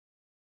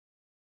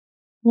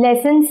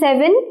Lesson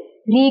 7,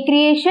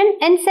 Recreation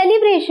and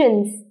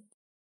Celebrations.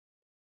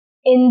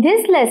 In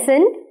this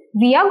lesson,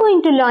 we are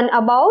going to learn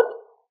about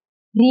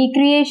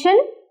recreation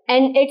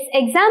and its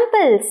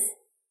examples,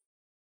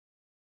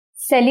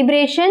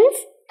 celebrations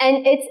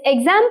and its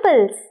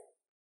examples.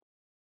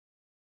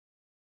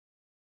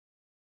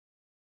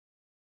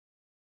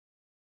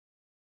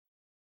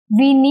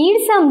 We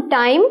need some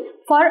time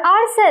for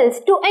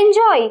ourselves to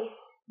enjoy.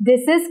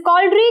 This is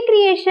called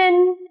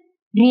recreation.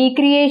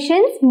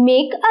 Recreations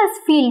make us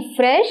feel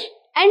fresh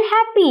and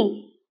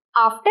happy.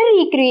 After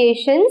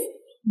recreations,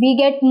 we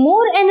get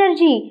more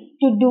energy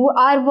to do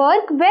our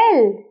work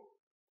well.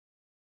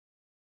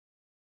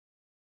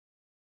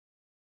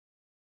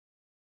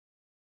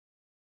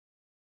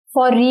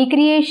 For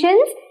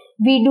recreations,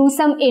 we do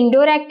some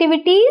indoor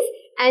activities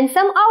and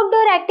some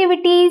outdoor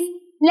activities.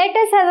 Let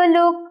us have a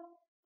look.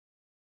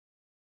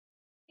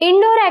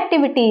 Indoor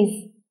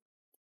activities.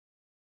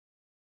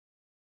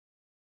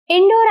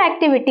 Indoor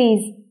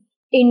activities.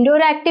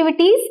 Indoor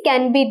activities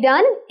can be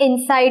done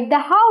inside the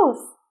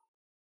house.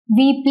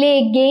 We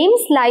play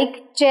games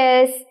like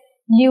chess,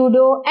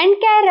 ludo and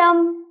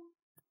carom.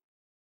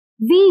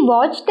 We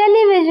watch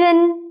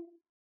television.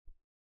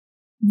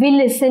 We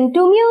listen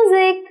to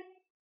music.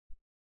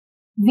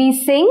 We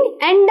sing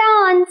and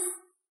dance.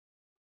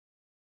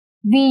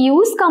 We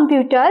use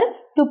computer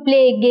to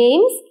play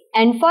games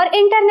and for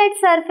internet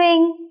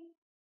surfing.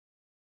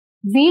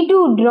 We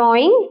do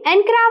drawing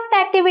and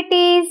craft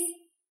activities.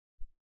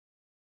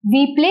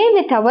 We play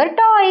with our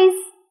toys.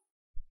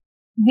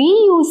 We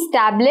use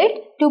tablet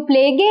to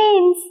play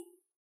games.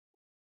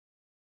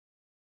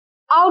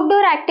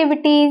 Outdoor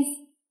activities.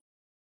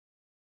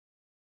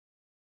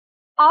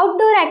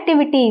 Outdoor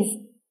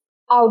activities.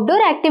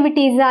 Outdoor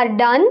activities are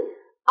done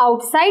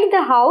outside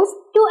the house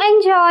to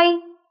enjoy.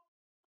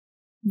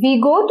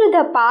 We go to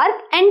the park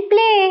and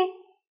play.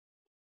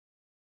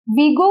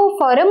 We go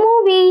for a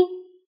movie.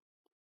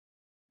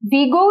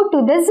 We go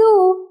to the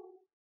zoo.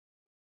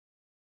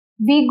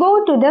 We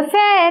go to the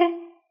fair.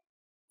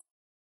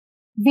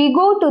 We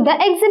go to the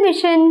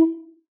exhibition.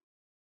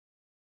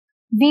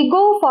 We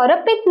go for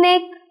a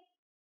picnic.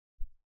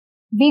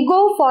 We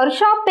go for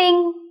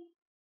shopping.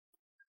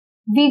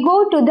 We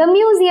go to the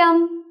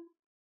museum.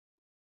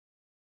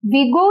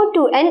 We go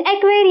to an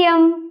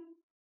aquarium.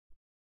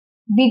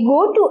 We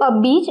go to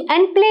a beach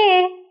and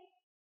play.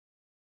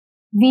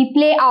 We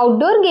play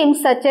outdoor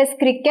games such as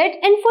cricket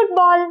and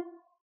football.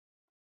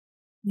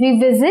 We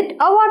visit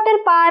a water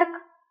park.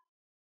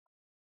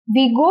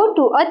 We go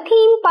to a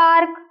theme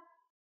park.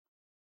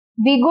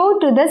 We go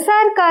to the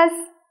circus.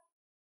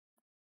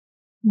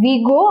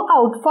 We go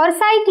out for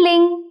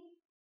cycling.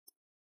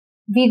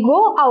 We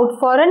go out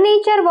for a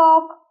nature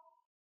walk.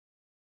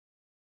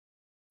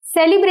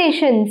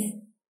 Celebrations.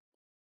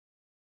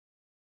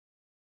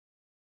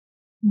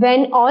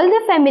 When all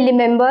the family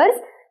members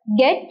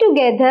get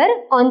together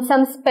on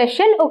some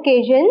special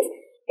occasions,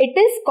 it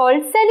is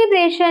called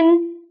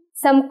celebration.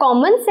 Some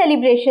common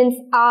celebrations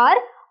are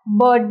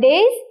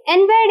birthdays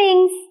and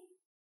weddings.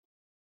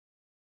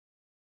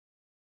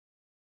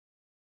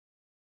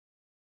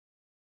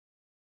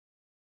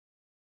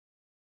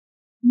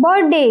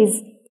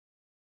 Birthdays.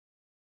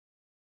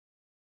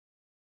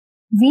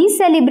 We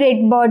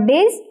celebrate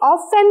birthdays of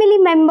family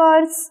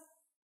members.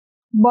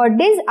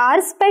 Birthdays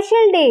are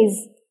special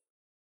days.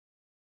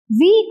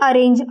 We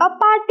arrange a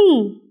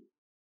party.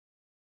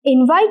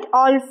 Invite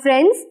all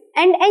friends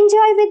and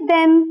enjoy with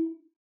them.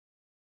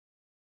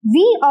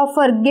 We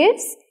offer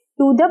gifts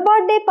to the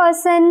birthday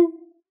person.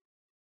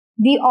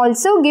 We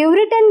also give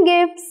written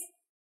gifts.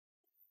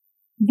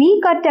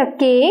 We cut a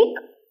cake,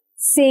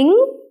 sing,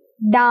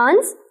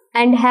 dance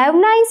and have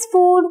nice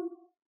food.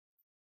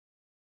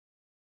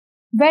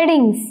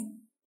 Weddings.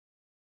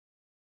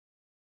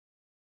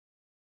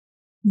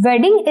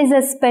 Wedding is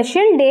a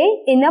special day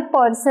in a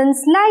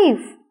person's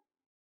life.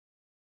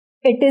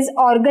 It is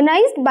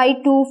organized by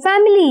two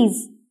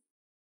families.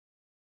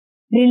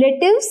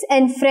 Relatives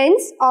and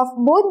friends of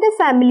both the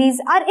families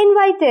are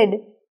invited.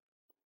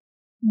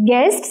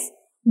 Guests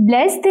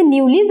bless the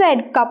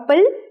newlywed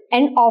couple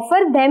and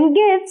offer them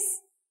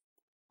gifts.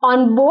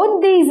 On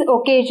both these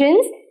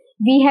occasions,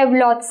 we have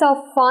lots of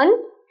fun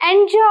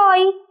and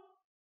joy.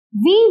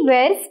 We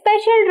wear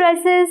special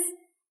dresses.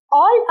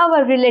 All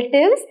our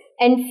relatives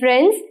and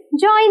friends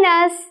join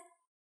us.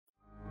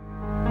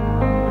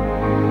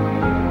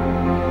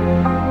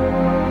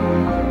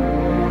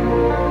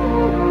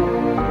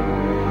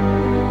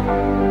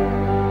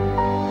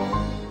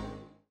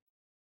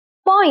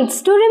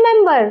 Points to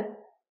remember.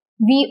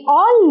 We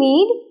all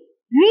need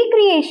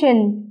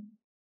recreation.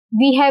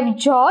 We have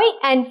joy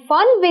and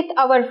fun with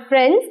our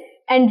friends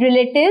and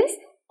relatives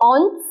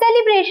on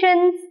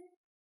celebrations.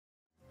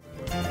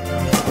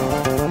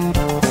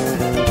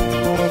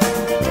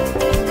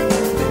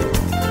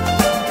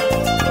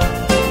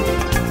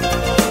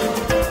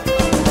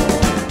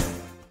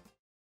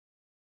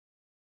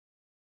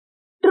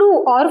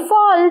 True or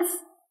false?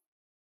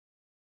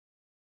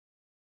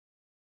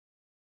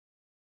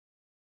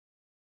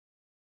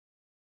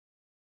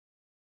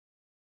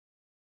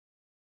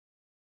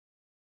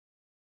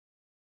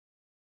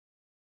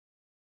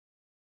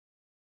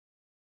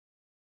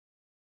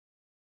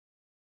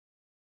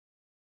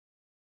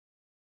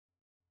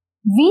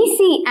 We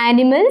see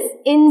animals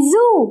in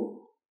zoo.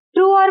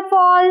 True or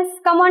false?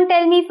 Come on,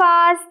 tell me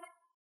fast.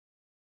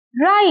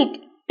 Right,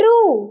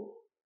 true.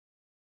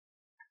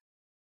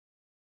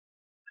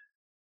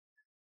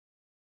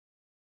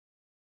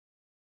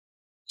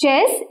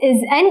 Chess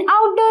is an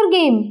outdoor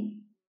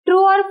game.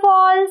 True or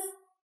false?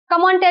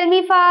 Come on, tell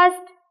me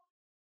fast.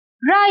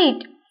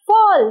 Right,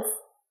 false.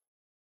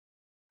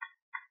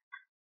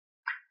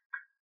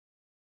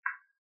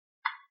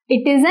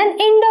 It is an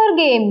indoor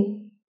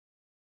game.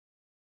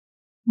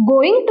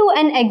 Going to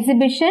an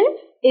exhibition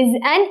is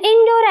an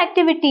indoor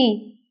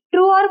activity.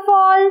 True or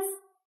false?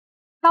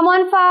 Come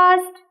on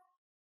fast.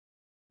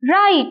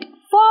 Right,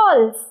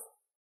 false.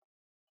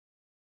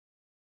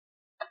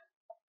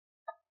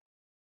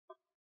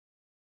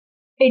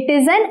 It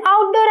is an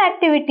outdoor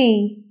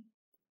activity.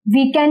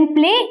 We can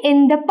play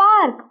in the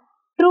park.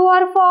 True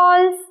or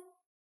false?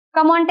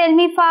 Come on, tell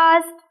me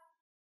fast.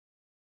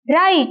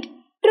 Right,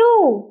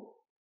 true.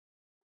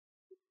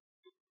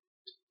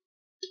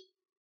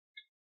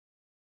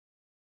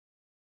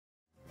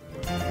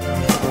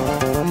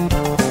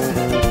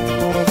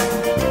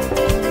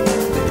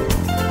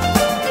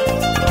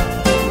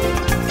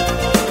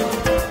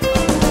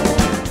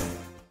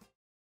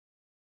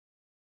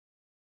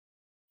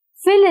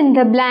 Fill in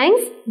the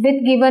blanks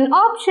with given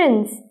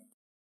options.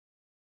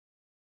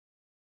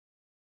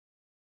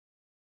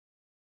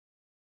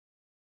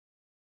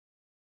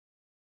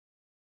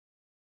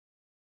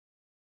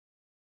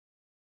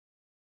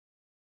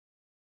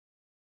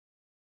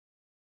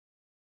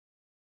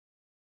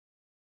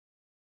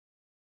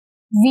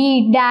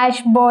 We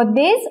dash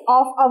birthdays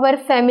of our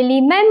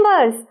family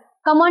members.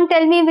 Come on,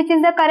 tell me which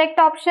is the correct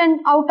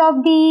option out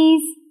of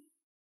these.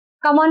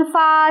 Come on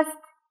fast.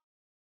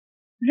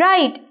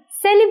 Right,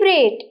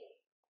 celebrate.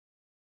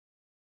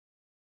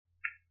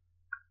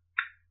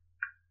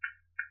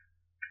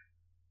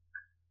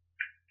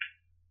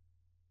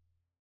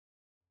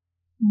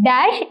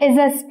 Dash is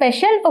a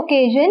special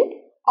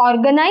occasion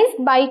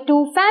organized by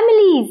two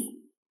families.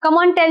 Come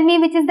on, tell me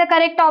which is the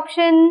correct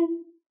option.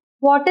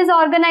 What is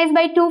organized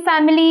by two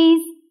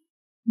families?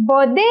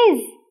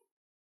 Birthdays?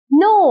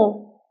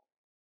 No.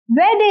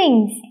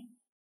 Weddings.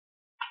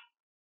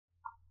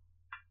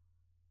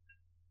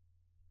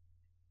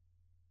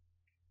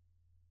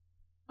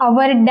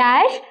 Our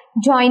dash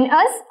join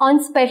us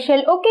on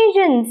special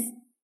occasions.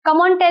 Come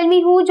on, tell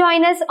me who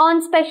join us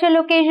on special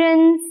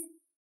occasions.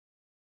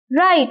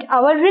 Right,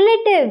 our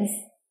relatives.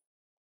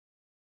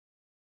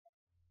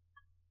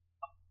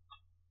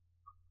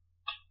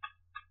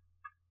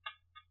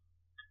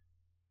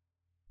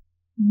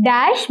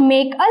 Dash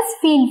make us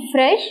feel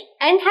fresh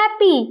and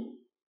happy.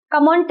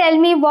 Come on, tell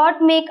me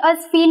what make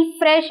us feel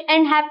fresh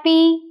and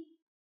happy.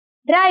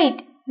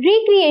 Right,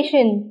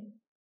 recreation.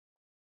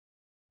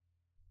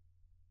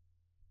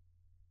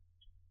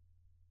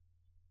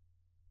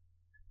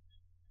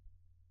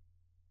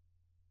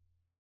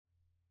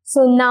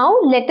 So now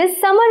let us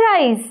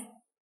summarize.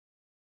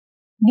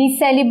 We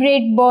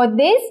celebrate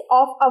birthdays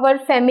of our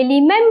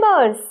family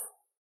members.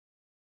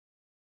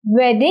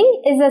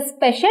 Wedding is a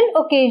special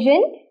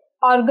occasion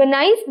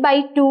organized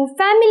by two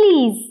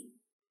families.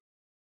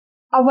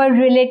 Our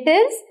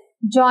relatives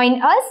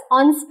join us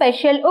on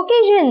special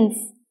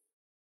occasions.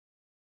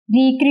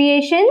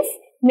 Recreations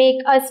make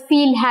us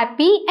feel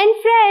happy and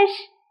fresh.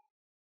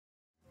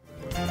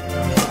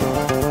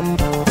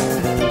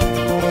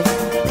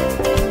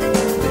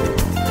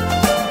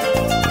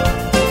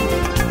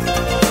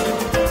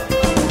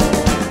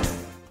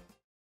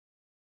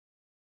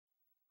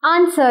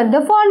 Answer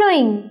the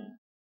following.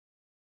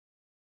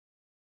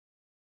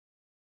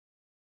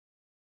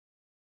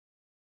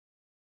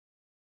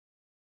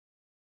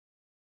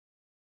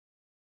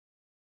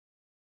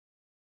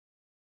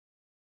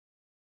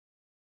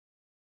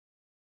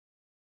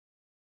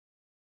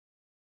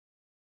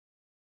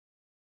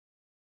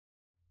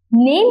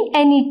 Name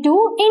any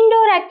two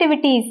indoor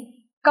activities.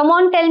 Come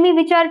on, tell me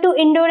which are two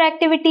indoor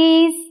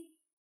activities.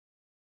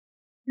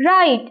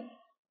 Right,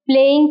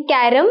 playing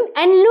carom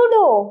and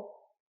ludo.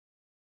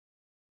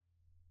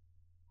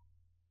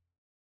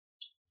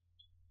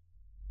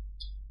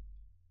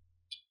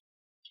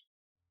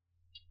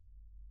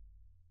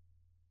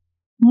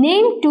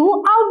 Name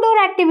two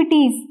outdoor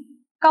activities.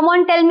 Come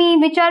on, tell me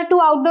which are two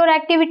outdoor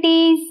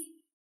activities.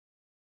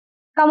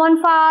 Come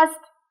on fast.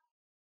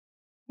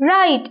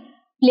 Right,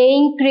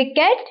 playing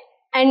cricket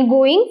and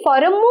going for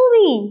a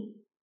movie.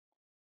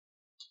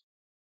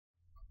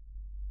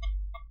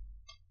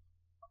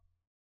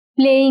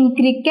 Playing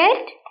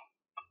cricket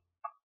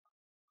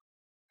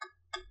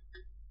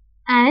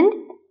and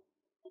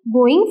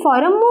going for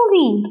a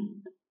movie.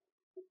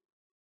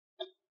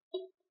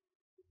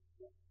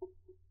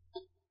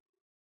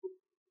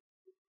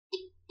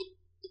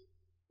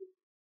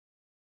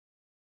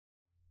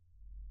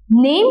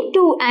 Name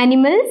two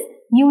animals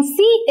you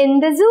see in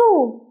the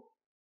zoo.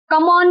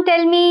 Come on,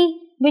 tell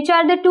me which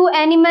are the two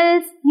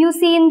animals you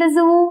see in the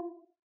zoo.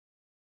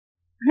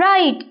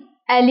 Right,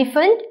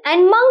 elephant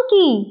and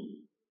monkey.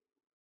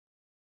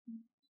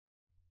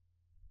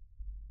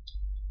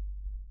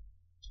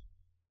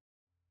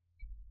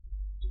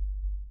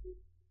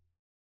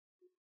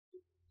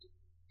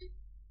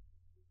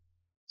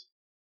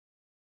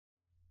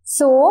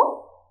 So,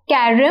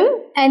 carom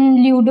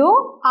and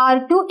ludo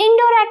are two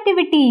indoor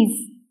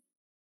activities.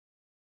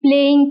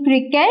 Playing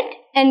cricket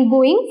and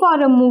going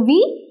for a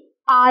movie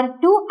are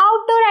two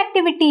outdoor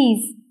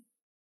activities.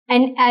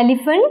 An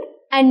elephant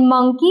and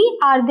monkey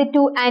are the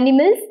two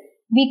animals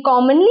we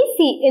commonly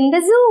see in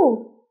the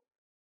zoo.